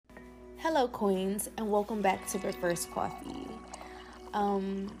Hello, Queens, and welcome back to the First Coffee.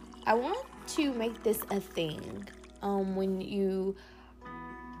 I want to make this a thing. When you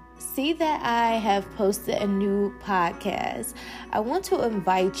see that I have posted a new podcast, I want to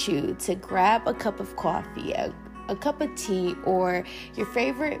invite you to grab a cup of coffee, a cup of tea, or your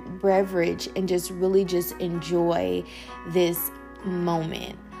favorite beverage, and just enjoy this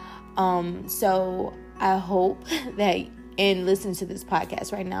moment. So I hope that and listen to this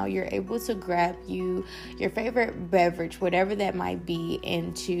podcast right now, you're able to grab your favorite beverage, whatever that might be,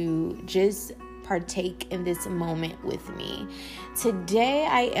 and to just partake in this moment with me. Today,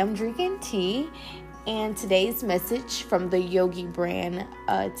 I am drinking tea, and today's message from the Yogi brand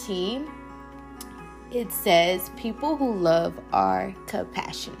tea, it says, people who love are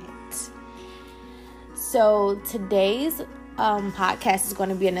compassionate. So today's podcast is going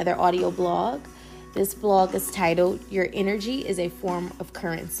to be another audio blog. This blog is titled, Your Energy is a Form of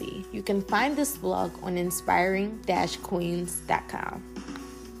Currency. You can find this blog on inspiring-queens.com.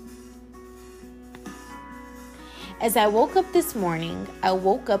 As I woke up this morning, I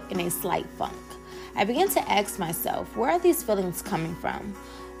woke up in a slight funk. I began to ask myself, where are these feelings coming from?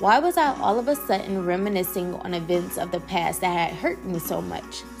 Why was I all of a sudden reminiscing on events of the past that had hurt me so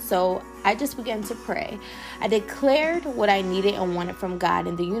much? So I just began to pray. I declared what I needed and wanted from God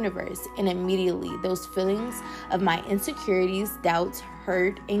and the universe, and immediately those feelings of my insecurities, doubts,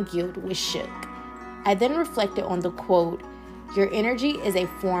 hurt, and guilt was shook. I then reflected on the quote, your energy is a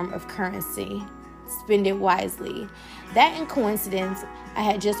form of currency. Spend it wisely. That in coincidence, I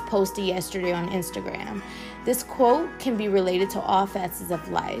had just posted yesterday on Instagram. This quote can be related to all facets of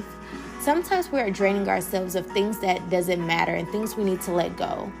life. Sometimes we are draining ourselves of things that doesn't matter and things we need to let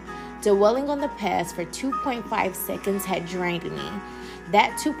go. Dwelling on the past for 2.5 seconds had drained me.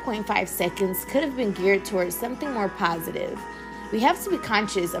 That 2.5 seconds could have been geared towards something more positive. We have to be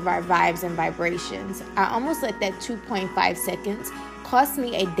conscious of our vibes and vibrations. I almost let that 2.5 seconds cost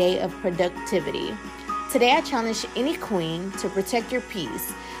me a day of productivity. Today I challenge any queen to protect your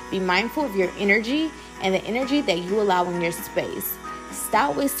peace. Be mindful of your energy and the energy that you allow in your space.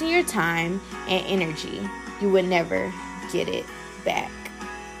 Stop wasting your time and energy. You will never get it back.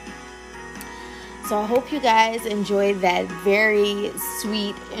 So I hope you guys enjoyed that very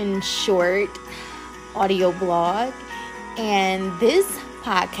sweet and short audio blog. And this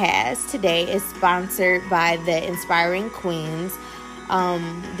podcast today is sponsored by the Inspiring Queens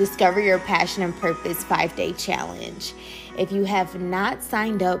Discover Your Passion and Purpose 5-Day Challenge. If you have not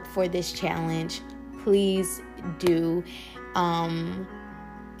signed up for this challenge, please do.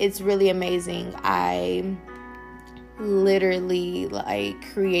 It's really amazing. I literally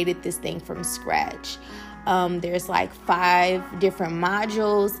created this thing from scratch. There's 5 different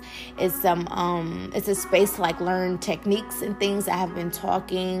modules. It's a space to learn techniques and things I have been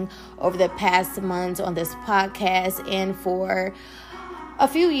talking over the past months on this podcast and for a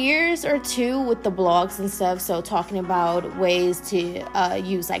few years or two with the blogs and stuff. So talking about ways to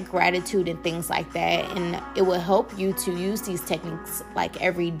use gratitude and things like that. And it will help you to use these techniques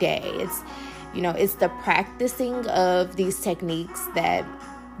every day. It's the practicing of these techniques that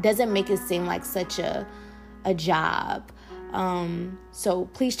doesn't make it seem like such a job. So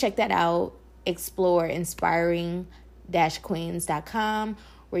please check that out. Explore inspiring-queens.com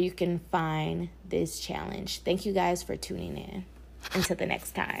where you can find this challenge. Thank you guys for tuning in. Until the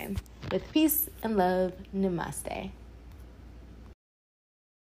next time, with peace and love, namaste.